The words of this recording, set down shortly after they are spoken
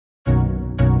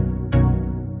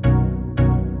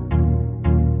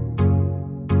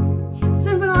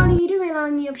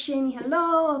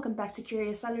Hello, welcome back to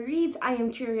Curious Salo Reads. I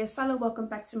am Curious Salo. Welcome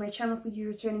back to my channel for you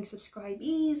returning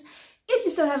subscribees. If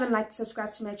you still haven't liked,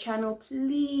 subscribe to my channel,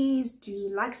 please do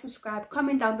like, subscribe,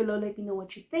 comment down below, let me know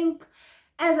what you think.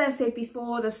 As I've said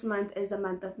before, this month is the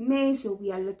month of May, so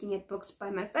we are looking at books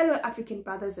by my fellow African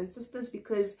brothers and sisters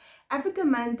because Africa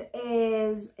Month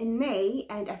is in May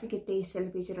and Africa Day is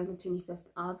celebrated on the 25th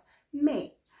of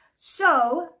May.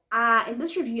 So, in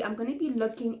this review, I'm going to be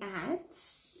looking at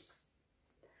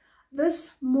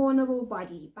This Mournable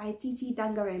Body by Tsitsi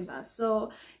Dangarembga. So,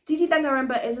 Tsitsi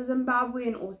Dangarembga is a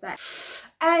Zimbabwean author.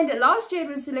 And last year it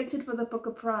was selected for the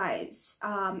Booker Prize.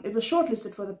 It was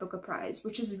shortlisted for the Booker Prize,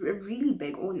 which is a really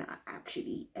big honor,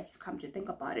 actually, if you come to think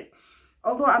about it.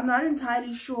 Although I'm not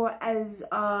entirely sure, as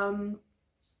I've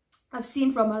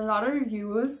seen from a lot of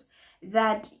reviewers,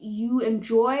 that you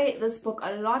enjoy this book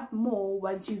a lot more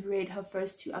once you've read her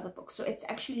first two other books. So it's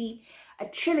actually a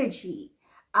trilogy.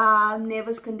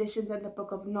 Never's Conditions and the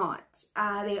Book of Not.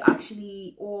 They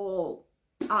actually all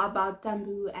are about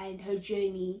Tambu and her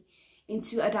journey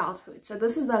into adulthood. So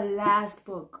this is the last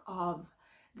book of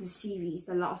the series,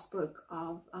 the last book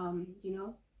of you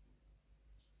know,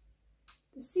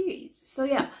 the series. So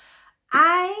yeah,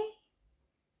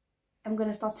 I'm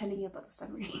gonna start telling you about the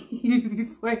summary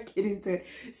before I get into it.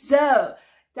 So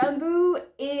Tambu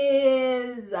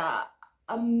is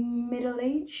a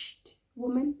middle-aged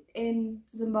woman in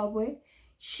Zimbabwe.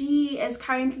 She is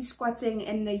currently squatting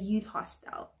in a youth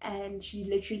hostel, and she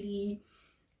literally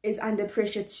is under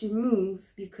pressure to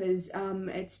move because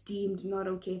it's deemed not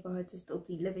okay for her to still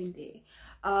be living there.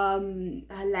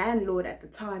 Her landlord at the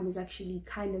time is actually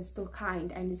still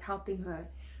kind and is helping her,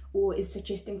 or is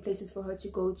suggesting places for her to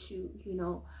go to, you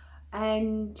know.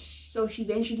 And so she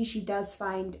does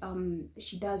find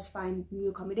new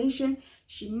accommodation.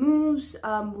 She moves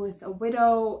with a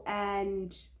widow,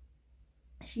 and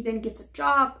she then gets a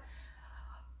job.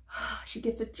 She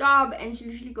gets a job and she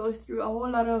literally goes through a whole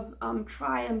lot of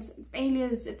triumphs and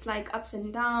failures. It's like ups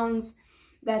and downs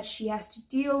that she has to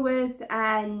deal with.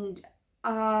 And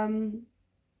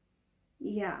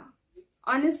yeah,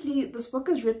 honestly, this book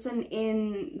is written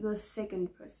in the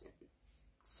second person,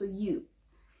 so you.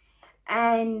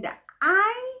 And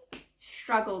I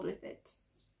struggled with it.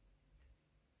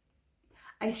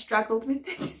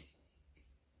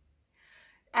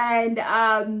 And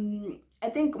I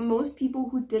think most people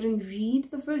who didn't read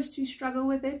the first two struggle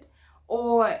with it,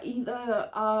 or either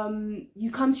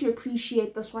you come to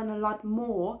appreciate this one a lot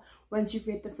more once you've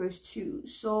read the first two.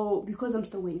 So because I'm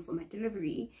still waiting for my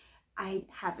delivery, I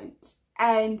haven't.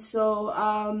 And so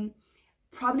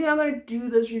probably not going to do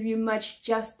this review much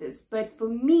justice, but for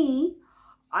me,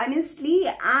 honestly,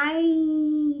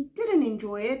 I didn't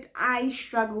enjoy it. I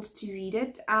struggled to read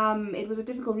it. It was a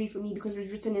difficult read for me because it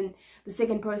was written in the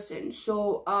second person.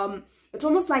 So it's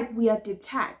almost like we are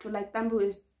detached, or like Tambu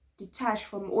is detached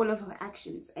from all of her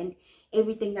actions and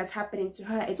everything that's happening to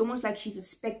her. It's almost like she's a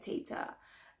spectator,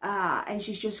 and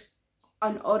she's just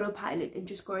on autopilot and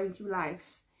just going through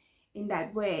life in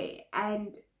that way.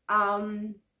 And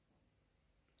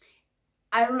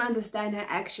I don't understand her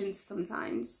actions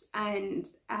sometimes. And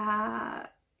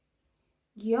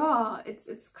yeah,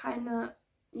 it's kind of,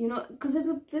 you know, because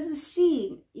there's a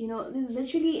scene, you know, there's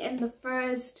literally in the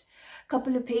first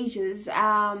couple of pages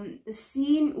the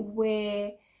scene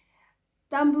where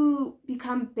Tambu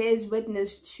bears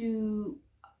witness to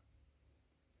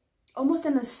almost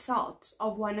an assault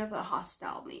of one of her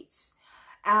hostel mates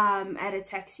at a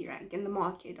taxi rank in the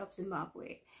market of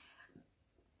Zimbabwe.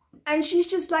 And she's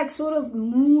just like sort of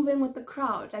moving with the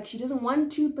crowd. Like she doesn't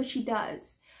want to, but she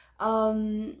does.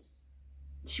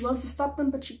 She wants to stop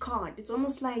them, but she can't. It's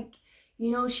almost like,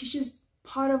 you know, she's just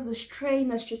part of this train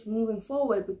that's just moving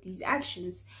forward with these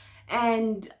actions.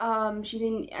 And she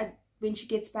then, when she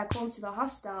gets back home to the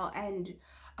hostel, and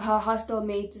her hostel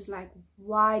mate is like,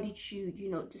 why did you, you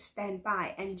know, just stand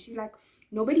by? And she's like,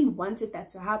 nobody wanted that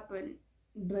to happen,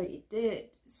 but it did.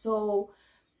 So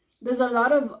there's a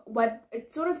lot of what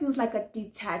it sort of feels like a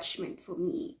detachment for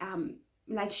me.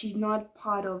 Like she's not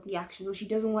part of the action, or she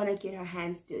doesn't want to get her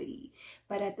hands dirty,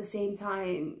 but at the same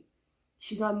time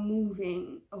she's not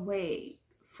moving away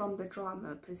from the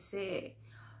drama per se.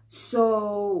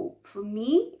 So for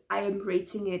me, I am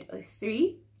rating it a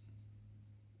 3,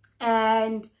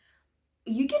 and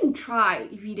you can try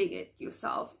reading it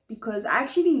yourself, because I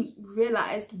actually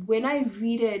realized when I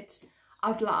read it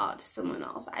out loud to someone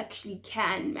else, I actually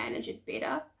can manage it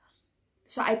better.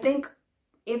 So I think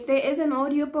if there is an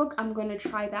audiobook, I'm going to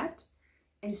try that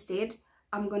instead.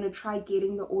 I'm going to try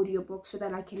getting the audiobook so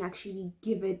that I can actually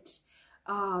give it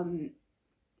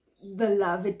the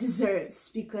love it deserves,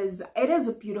 because it is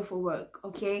a beautiful work.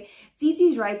 Okay,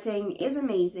 Tsitsi's writing is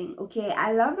amazing. Okay,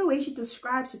 I love the way she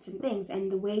describes certain things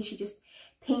and the way she just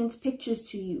paints pictures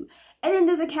to you. And then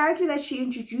there's a character that she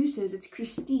introduces. It's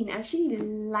Christine. I actually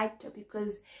liked her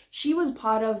because she was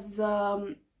part of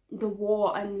the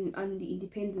war on the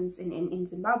independence in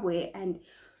Zimbabwe, and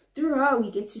through her we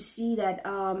get to see that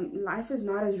life is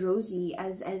not as rosy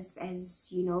as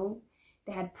you know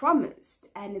they had promised.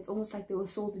 And it's almost like they were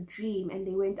sold a dream and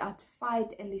they went out to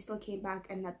fight and they still came back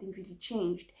and nothing really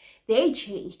changed. They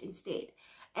changed instead.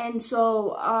 And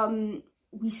so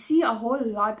we see a whole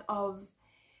lot of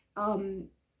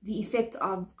the effect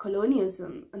of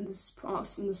colonialism in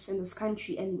this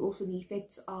country, and also the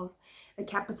effects of a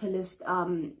capitalist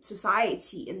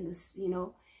society in this, you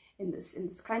know, in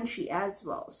this country as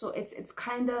well. So it's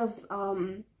kind of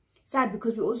sad,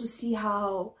 because we also see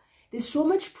how there's so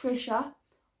much pressure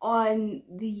on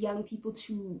the young people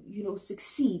to, you know,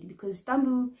 succeed, because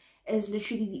Tambu is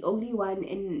literally the only one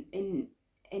in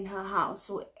her house,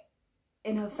 so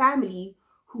in her family,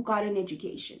 who got an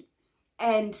education.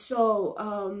 And so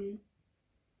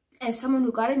as someone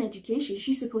who got an education,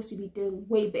 she's supposed to be doing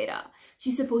way better.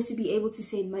 She's supposed to be able to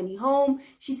send money home.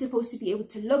 She's supposed to be able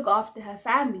to look after her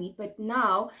family. But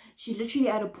now she's literally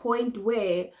at a point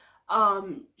where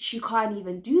she can't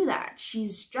even do that.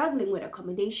 She's struggling with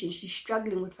accommodation. She's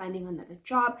struggling with finding another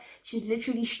job. She's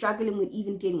literally struggling with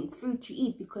even getting food to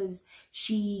eat, because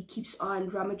she keeps on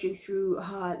rummaging through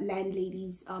her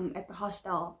landladies at the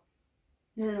hostel.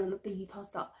 No, not the youth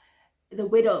hostel. The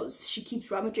widows. She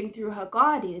keeps rummaging through her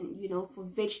garden, you know, for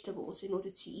vegetables in order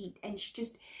to eat. And she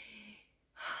just,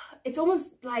 it's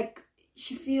almost like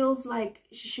she feels like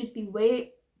she should be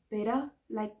way better,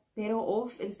 like better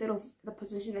off, instead of the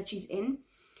position that she's in.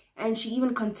 And she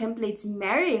even contemplates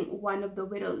marrying one of the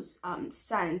widow's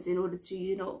sons in order to,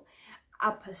 you know,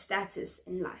 up her status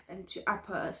in life and to up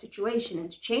her situation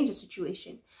and to change the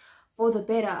situation for the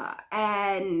better.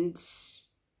 And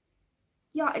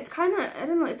yeah, it's kind of, I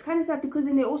don't know, it's kind of sad, because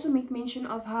then they also make mention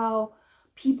of how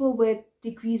people with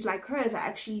degrees like hers are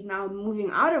actually now moving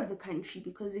out of the country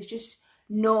because there's just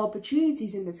no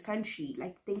opportunities in this country.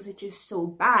 Like, things are just so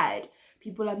bad.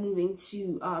 People are moving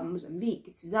to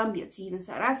Mozambique, to Zambia, to even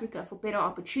South Africa for better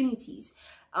opportunities.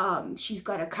 She's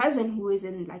got a cousin who is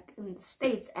in the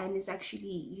States and is actually,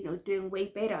 you know, doing way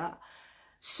better.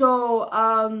 So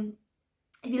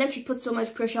I feel like she puts so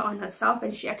much pressure on herself,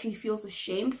 and she actually feels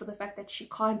ashamed for the fact that she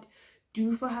can't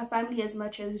do for her family as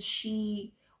much as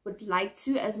she would like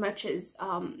to, as much as,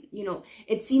 you know,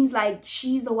 it seems like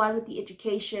she's the one with the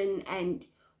education and,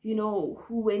 you know,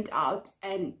 who went out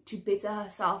and to better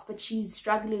herself, but she's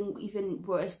struggling even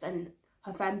worse than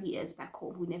her family is back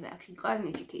home, who never actually got an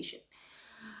education.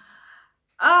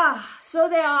 So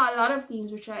there are a lot of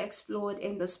themes which are explored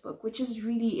in this book, which is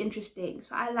really interesting.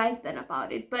 So I like that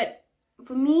about it. But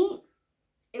for me,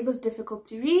 it was difficult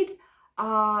to read.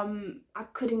 I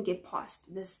couldn't get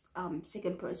past this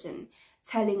second person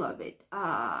telling of it.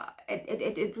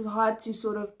 It was hard to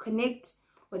sort of connect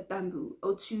with Tambu,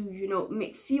 or to, you know,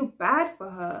 feel bad for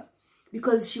her,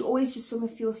 because she always just sort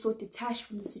of feels so detached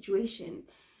from the situation.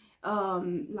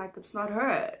 Like it's not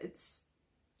her, it's,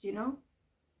 you know.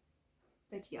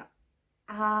 But yeah,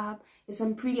 there's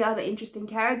some pretty other interesting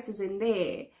characters in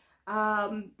there.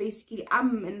 Basically,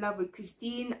 I'm in love with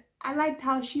Christine. I liked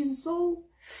how she's so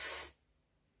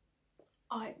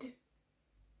odd.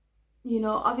 You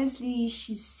know, obviously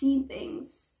she's seen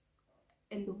things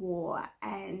in the war,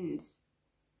 and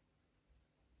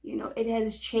you know, it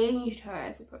has changed her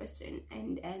as a person,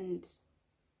 and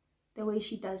the way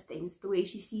she does things, the way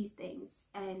she sees things,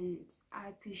 and I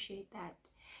appreciate that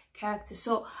character.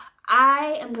 So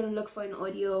I am gonna look for an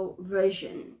audio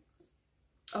version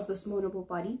of This Mournable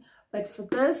Body, but for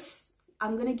this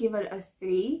I'm gonna give it a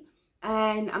 3,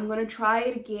 and I'm gonna try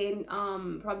it again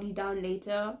probably down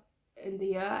later in the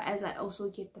year, as I also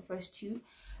get the first 2,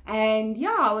 and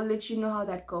yeah, I will let you know how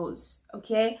that goes.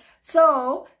 Okay,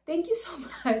 so thank you so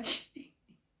much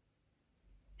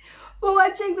for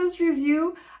watching this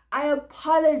review. I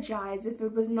apologize if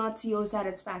it was not to your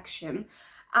satisfaction.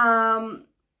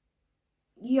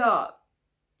 Yeah,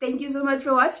 thank you so much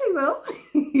for watching though.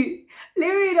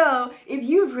 Let me know if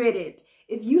you've read it,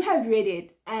 if you have read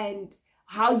it, and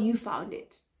how you found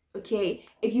it. Okay,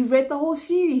 if you've read the whole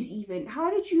series even, how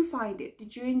did you find it?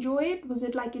 Did you enjoy it? Was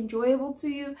it like enjoyable to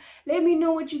you? Let me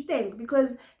know what you think,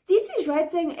 because Tsitsi's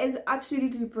writing is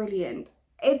absolutely brilliant.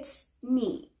 It's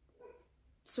me.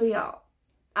 So yeah,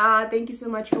 Thank you so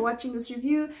much for watching this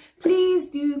review. Please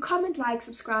do comment, like,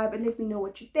 subscribe, and let me know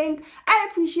what you think. I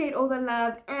appreciate all the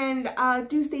love, and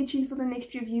do stay tuned for the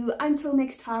next review. Until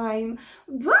next time,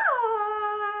 bye.